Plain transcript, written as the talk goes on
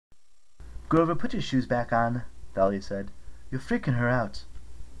Grover, put your shoes back on, Thalia said. You're freaking her out.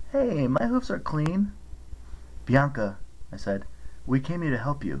 Hey, my hoofs are clean. Bianca, I said, we came here to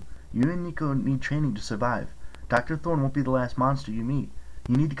help you. You and Nico need training to survive. Dr. Thorne won't be the last monster you meet.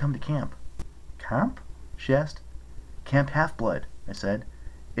 You need to come to camp. Camp? She asked. Camp Half-Blood, I said.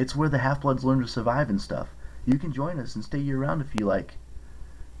 It's where the Half-Bloods learn to survive and stuff. You can join us and stay year-round if you like.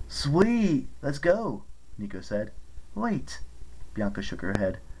 Sweet! Let's go, Nico said. Wait, Bianca shook her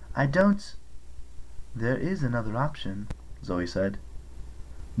head. I don't... There is another option, Zoe said.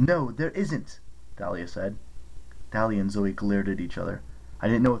 No, there isn't, Thalia said. Thalia and Zoe glared at each other. I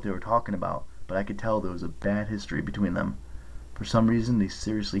didn't know what they were talking about, but I could tell there was a bad history between them. For some reason, they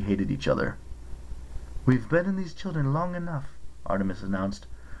seriously hated each other. We've been these children long enough, Artemis announced.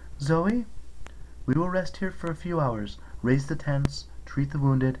 Zoe, we will rest here for a few hours, raise the tents, treat the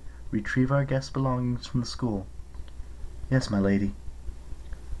wounded, retrieve our guests' belongings from the school. Yes, my lady.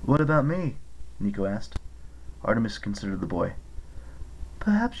 What about me? Nico asked. Artemis considered the boy.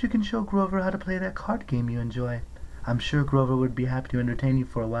 Perhaps you can show Grover how to play that card game you enjoy. I'm sure Grover would be happy to entertain you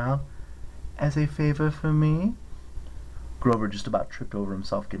for a while. As a favor for me? Grover just about tripped over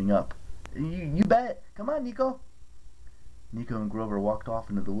himself getting up. You bet! Come on, Nico! Nico and Grover walked off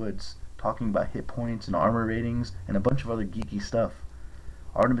into the woods, talking about hit points and armor ratings and a bunch of other geeky stuff.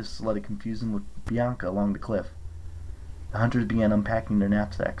 Artemis led a confusing with Bianca along the cliff. The hunters began unpacking their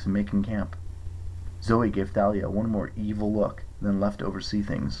knapsacks and making camp. Zoe gave Thalia one more evil look, then left to oversee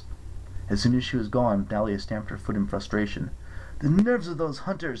things. As soon as she was gone, Thalia stamped her foot in frustration. The nerves of those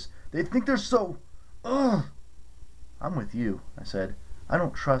hunters! They think they're so... Ugh! I'm with you, I said. I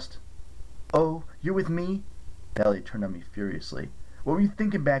don't trust... Oh, you're with me? Thalia turned on me furiously. What were you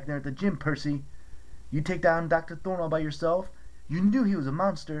thinking back there at the gym, Percy? You take down Dr. Thorne all by yourself? You knew he was a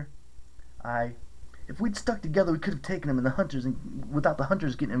monster. If we'd stuck together, we could have taken him and the hunters without the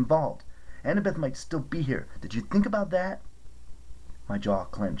hunters getting involved. Annabeth might still be here. Did you think about that? My jaw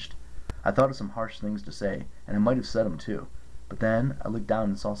clenched. I thought of some harsh things to say, and I might have said them too. But then I looked down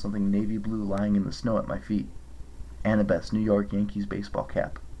and saw something navy blue lying in the snow at my feet. Annabeth's New York Yankees baseball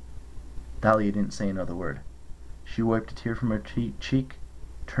cap. Thalia didn't say another word. She wiped a tear from her cheek,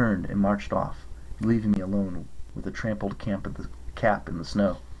 turned, and marched off, leaving me alone with a trampled cap in the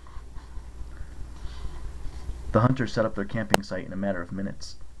snow. The hunters set up their camping site in a matter of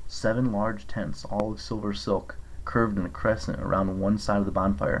minutes. 7 large tents, all of silver silk, curved in a crescent around one side of the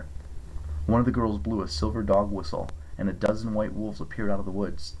bonfire. One of the girls blew a silver dog whistle, and a dozen white wolves appeared out of the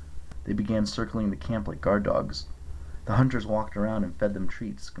woods. They began circling the camp like guard dogs. The hunters walked around and fed them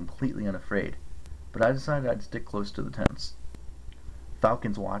treats, completely unafraid, but I decided I'd stick close to the tents.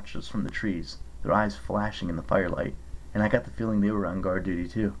 Falcons watched us from the trees, their eyes flashing in the firelight, and I got the feeling they were on guard duty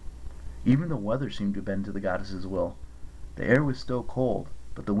too. Even the weather seemed to bend to the goddess's will. The air was still cold,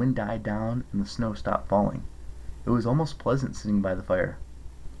 but the wind died down and the snow stopped falling. It was almost pleasant sitting by the fire.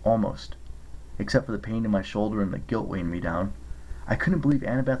 Almost. Except for the pain in my shoulder and the guilt weighing me down. I couldn't believe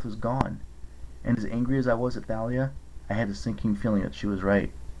Annabeth was gone, and as angry as I was at Thalia, I had a sinking feeling that she was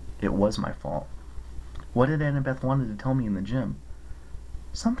right. It was my fault. What had Annabeth wanted to tell me in the gym?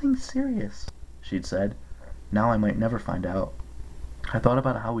 Something serious, she'd said. Now I might never find out. I thought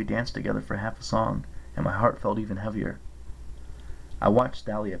about how we danced together for half a song, and my heart felt even heavier. I watched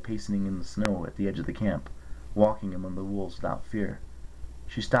Thalia pacing in the snow at the edge of the camp, walking among the wolves without fear.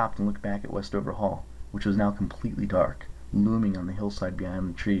 She stopped and looked back at Westover Hall, which was now completely dark, looming on the hillside behind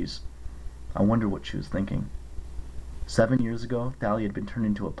the trees. I wondered what she was thinking. 7 years ago, Thalia had been turned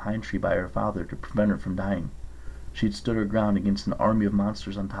into a pine tree by her father to prevent her from dying. She had stood her ground against an army of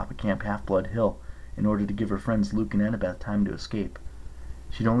monsters on top of Camp Half-Blood Hill in order to give her friends Luke and Annabeth time to escape.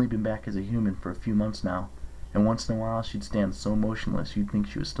 She'd only been back as a human for a few months now, and once in a while she'd stand so motionless you'd think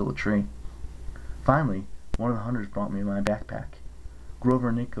she was still a tree. Finally, one of the hunters brought me my backpack. Grover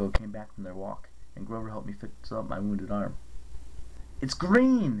and Nico came back from their walk, and Grover helped me fix up my wounded arm. It's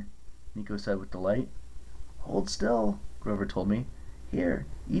green, Nico said with delight. Hold still, Grover told me. Here,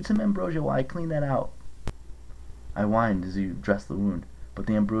 eat some ambrosia while I clean that out. I whined as he dressed the wound, but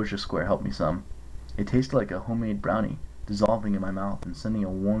the ambrosia square helped me some. It tasted like a homemade brownie, dissolving in my mouth and sending a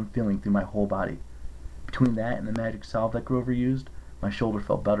warm feeling through my whole body. Between that and the magic salve that Grover used, my shoulder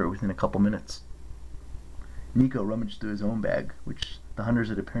felt better within a couple minutes. Nico rummaged through his own bag, which the hunters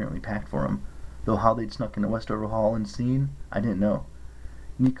had apparently packed for him, though how they'd snuck into Westover Hall unseen, I didn't know.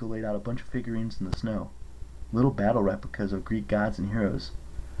 Nico laid out a bunch of figurines in the snow, little battle replicas of Greek gods and heroes.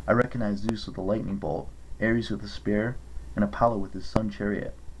 I recognized Zeus with a lightning bolt, Ares with a spear, and Apollo with his sun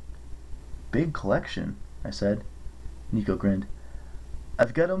chariot. Big collection, I said. Nico grinned.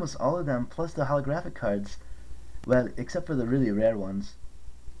 I've got almost all of them, plus the holographic cards. Well, except for the really rare ones.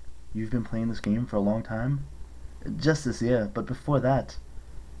 You've been playing this game for a long time? Just this year, but before that...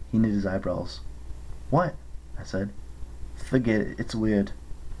 He knit his eyebrows. What? I said. Forget it, it's weird.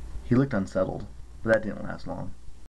 He looked unsettled, but that didn't last long.